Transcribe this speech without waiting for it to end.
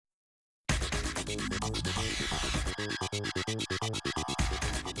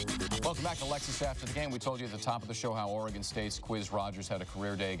Welcome back to Lexus after the game. We told you at the top of the show how Oregon State's Quiz Rogers had a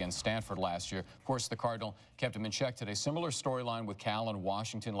career day against Stanford last year. Of course, the Cardinal kept him in check today. Similar storyline with Cal and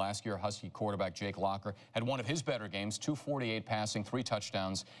Washington. Last year, Husky quarterback Jake Locker had one of his better games, 248 passing, 3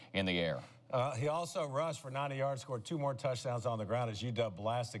 touchdowns in the air. He also rushed for 90 yards, scored 2 more touchdowns on the ground as UW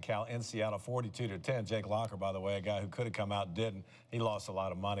blasted Cal in Seattle 42-10. Jake Locker, by the way, a guy who could have come out, didn't. He lost a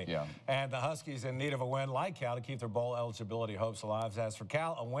lot of money. Yeah. And the Huskies in need of a win, like Cal, to keep their bowl eligibility hopes alive. As for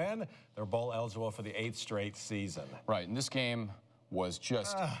Cal, a win, they're bowl eligible for the 8th straight season. Right, and this game was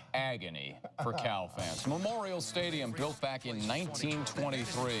just agony for Cal fans. Memorial Stadium, built back in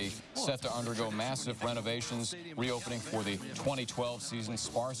 1923, set to undergo massive renovations, reopening for the 2012 season.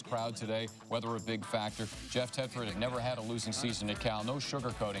 Sparse crowd today, weather a big factor. Jeff Tedford had never had a losing season at Cal. No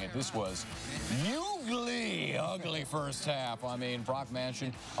sugarcoating it. This was ugly first half. I mean, Brock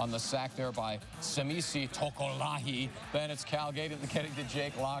Manchin on the sack there by Semisi Tokolahi. Then it's Cal getting to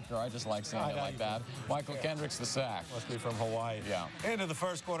Jake Locker. I just like saying it like that. Michael Kendricks the sack. Must be from Hawaii. Yeah. Into the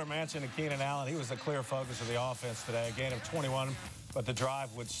first quarter, Manchin and Keenan Allen. He was the clear focus of the offense today. A gain of 21, but the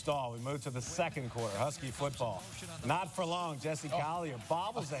drive would stall. We moved to the second quarter. Husky football. Not for long. Jesse Collier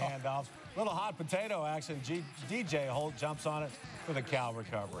bobbles the handoff. Little hot potato action. DJ Holt jumps on it for the Cal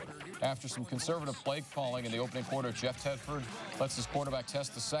recovery. After some conservative play calling in the opening quarter, Jeff Tedford lets his quarterback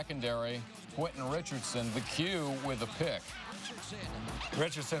test the secondary. Quentin Richardson, the Q, with a pick.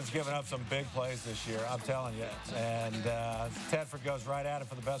 Richardson's given up some big plays this year, I'm telling you. And Tedford goes right at it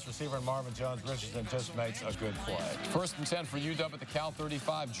for the best receiver, and Marvin Jones. Richardson just makes a good play. 1st and 10 for UW at the Cal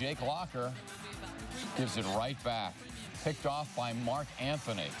 35. Jake Locker gives it right back. Picked off by Mark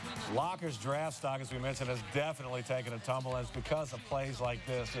Anthony. Locker's draft stock, as we mentioned, has definitely taken a tumble, and it's because of plays like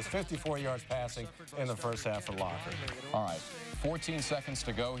this. Just 54 yards passing in the first half for Locker. All right, 14 seconds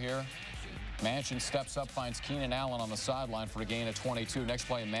to go here. Manchin steps up, finds Keenan Allen on the sideline for a gain of 22. Next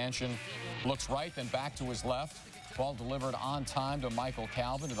play, Manchin looks right, then back to his left. Ball delivered on time to Michael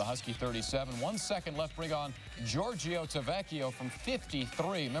Calvin to the Husky 37. 1 second left. Bring on Giorgio Tavecchio from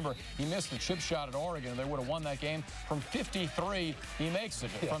 53. Remember, he missed a chip shot at Oregon. They would have won that game. From 53, he makes it.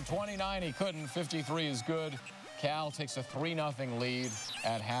 From 29, he couldn't. 53 is good. Cal takes a 3-0 lead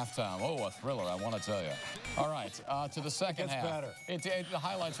at halftime. Oh, a thriller, I want to tell you. All right, to the second half. Better. The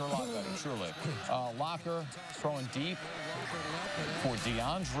highlights are a lot better, truly. Locker throwing deep for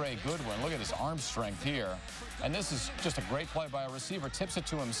DeAndre Goodwin. Look at his arm strength here. And this is just a great play by a receiver. Tips it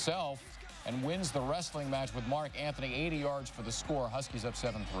to himself and wins the wrestling match with Mark Anthony. 80 yards for the score. Huskies up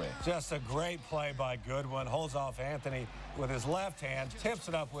 7-3. Just a great play by Goodwin. Holds off Anthony with his left hand, tips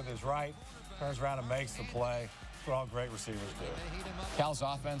it up with his right, turns around and makes the play. That's what all great receivers do. Cal's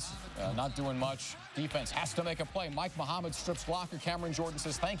offense not doing much. Defense has to make a play. Mike Muhammad strips Locker. Cameron Jordan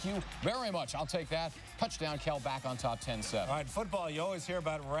says, thank you very much. I'll take that. Touchdown, Cal back on top 10-7. All right, football, you always hear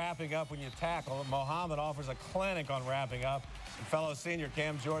about wrapping up when you tackle. Muhammad offers a clinic on wrapping up. And fellow senior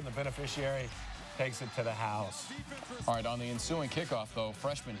Cam Jordan, the beneficiary, takes it to the house. All right, on the ensuing kickoff, though,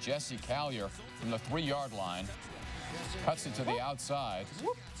 freshman Jesse Collier from the 3-yard line cuts it to the outside.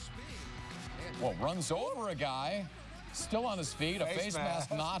 Well, runs over a guy, still on his feet, a face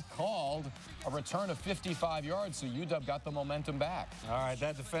mask not called, a return of 55 yards, so UW got the momentum back. All right,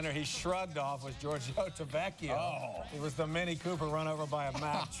 that defender he shrugged off was Giorgio Tavecchio. Oh. It was the Mini Cooper run over by a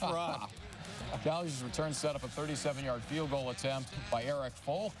Mack truck. Collier's return set up a 37-yard field goal attempt by Eric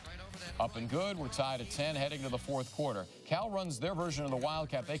Folk. Up and good. We're tied at 10 heading to the 4th quarter. Cal runs their version of the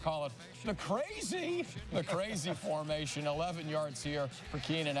Wildcat. They call it the crazy formation. 11 yards here for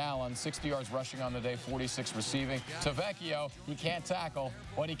Keenan Allen. 60 yards rushing on the day, 46 receiving. Tavecchio, he can't tackle,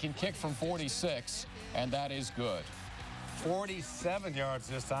 but he can kick from 46, and that is good. 47 yards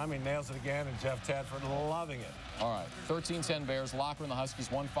this time. He nails it again, and Jeff Tedford loving it. All right, 13-10 Bears. Locker and the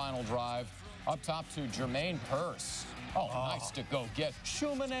Huskies, one final drive. Up top to Jermaine Purse. Oh, nice to go get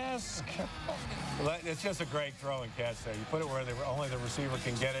Schumann-esque. It's just a great throw and catch there. You put it where only the receiver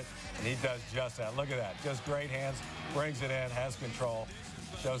can get it, and he does just that. Look at that. Just great hands, brings it in, has control.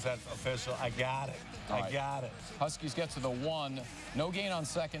 Shows that official, I got it. I got it. Huskies get to the 1. No gain on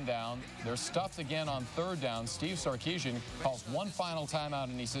 2nd down. They're stuffed again on 3rd down. Steve Sarkisian calls one final timeout,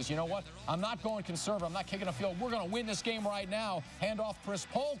 and he says, you know what? I'm not going conservative. I'm not kicking a field. We're going to win this game right now. Hand off Chris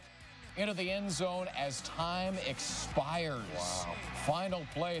Polk into the end zone as time expires. Wow. Final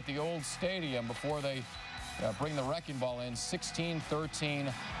play at the old stadium before they bring the wrecking ball in. 16-13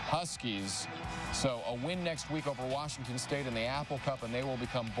 Huskies. So a win next week over Washington State in the Apple Cup, and they will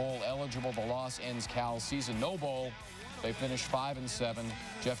become bowl eligible. The loss ends Cal's season. No bowl They finished 5-7.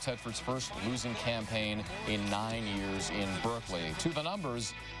 Jeff Tedford's first losing campaign in 9 years in Berkeley. To the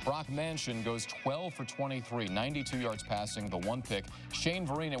numbers, Brock Mansion goes 12 for 23, 92 yards passing, the 1 pick. Shane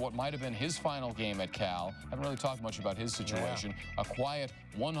Vereen, at what might have been his final game at Cal, haven't really talked much about his situation. A quiet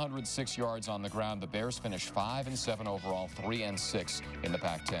 106 yards on the ground. The Bears finished 5-7 overall, 3-6 in the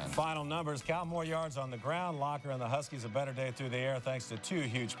Pac-10. Final numbers, Cal more yards on the ground. Locker and the Huskies a better day through the air thanks to 2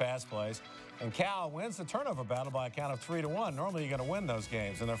 huge pass plays. And Cal wins the turnover battle by a count of 3-1. Normally you're going to win those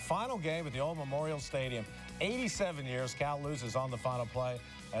games. In their final game at the old Memorial Stadium, 87 years, Cal loses on the final play.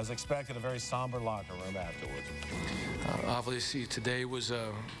 As expected, a very somber locker room afterwards. Obviously, today was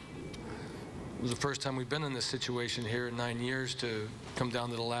the first time we've been in this situation here in 9 years to come down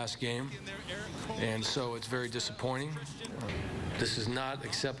to the last game. And so it's very disappointing. This is not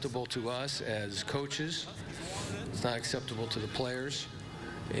acceptable to us as coaches. It's not acceptable to the players.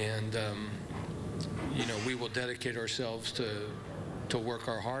 And, you know, we will dedicate ourselves to work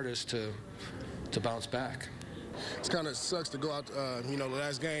our hardest to bounce back. It kind of sucks to go out, you know, the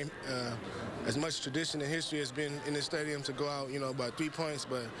last game. As much tradition and history has been in this stadium to go out, you know, by 3 points.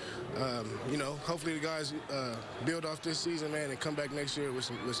 But, you know, hopefully the guys build off this season, man, and come back next year with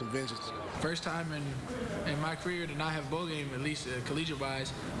some vengeance. First time in my career to not have a bowl game, at least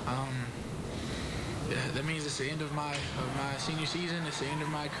collegiate-wise. That means it's the end of my senior season. It's the end of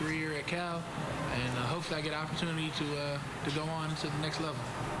my career at Cal, and hopefully I get an opportunity to go on to the next level.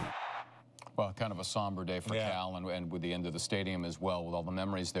 Well, kind of a somber day for Cal, and with the end of the stadium as well, with all the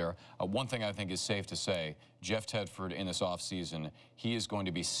memories there. One thing I think is safe to say, Jeff Tedford in this offseason, he is going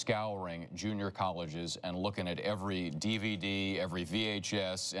to be scouring junior colleges and looking at every DVD, every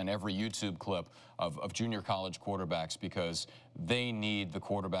VHS, and every YouTube clip of junior college quarterbacks, because they need the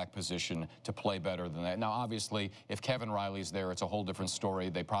quarterback position to play better than that. Now, obviously, if Kevin Riley's there, it's a whole different story.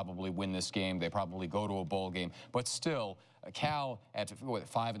 They probably win this game. They probably go to a bowl game. But still, Cal at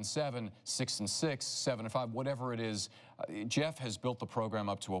 5-7, 6-6, 7-5, whatever it is, Jeff has built the program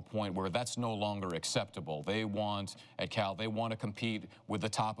up to a point where that's no longer acceptable. They want, at Cal, they want to compete with the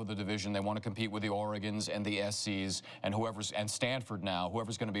top of the division. They want to compete with the Oregons and the SCs and and Stanford now,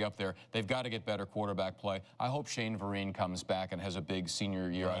 whoever's going to be up there. They've got to get better quarterback play. I hope Shane Vereen comes back and has a big senior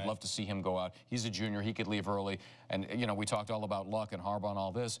year. I'd love to see him go out. He's a junior. He could leave early. And, you know, we talked all about luck and Harbaugh and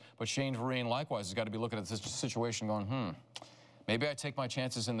all this, but Shane Vereen, likewise, has got to be looking at this situation going, maybe I take my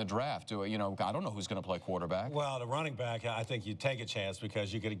chances in the draft. You know, I don't know who's going to play quarterback. Well, the running back, I think you take a chance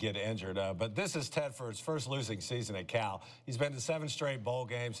because you could get injured. But this is Tedford's first losing season at Cal. He's been to 7 straight bowl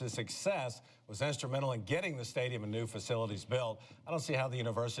games. His success was instrumental in getting the stadium and new facilities built. I don't see how the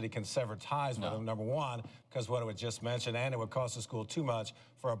university can sever ties with him, number one, because what it would just mention, and it would cost the school too much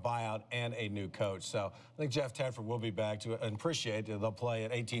for a buyout and a new coach. So I think Jeff Tedford will be back to appreciate it. They'll play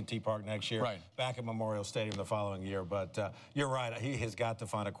at AT&T Park next year, back at Memorial Stadium the following year. But you're right, he has got to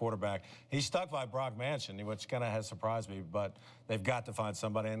find a quarterback. He's stuck by Brock Mansion, which kind of has surprised me, but they've got to find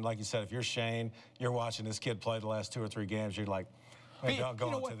somebody. And like you said, if you're Shane, you're watching this kid play the last 2 or 3 games, you're like, going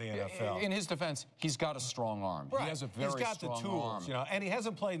to the NFL. In his defense, he's got a strong arm. He has a very strong arm. He's got the tools, you know, and he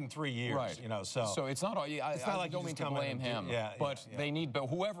hasn't played in 3 years, you know, so it's not. I don't mean to blame him, but they need, but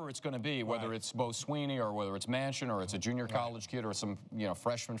whoever it's going to be, whether it's Bo Sweeney or whether it's Mansion or it's a junior college kid or some, you know,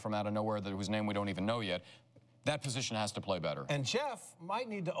 freshman from out of nowhere whose name we don't even know yet, that position has to play better. And Jeff might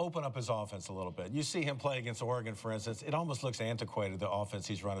need to open up his offense a little bit. You see him play against Oregon, for instance. It almost looks antiquated, the offense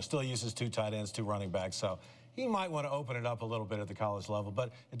he's running. Still uses 2 tight ends, 2 running backs. So he might want to open it up a little bit at the college level,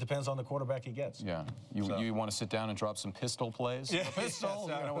 but it depends on the quarterback he gets. Yeah. You want to sit down and drop some pistol plays? Yeah. The pistol.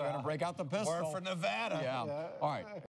 We're going to break out the pistol. Or for Nevada. Yeah. All right.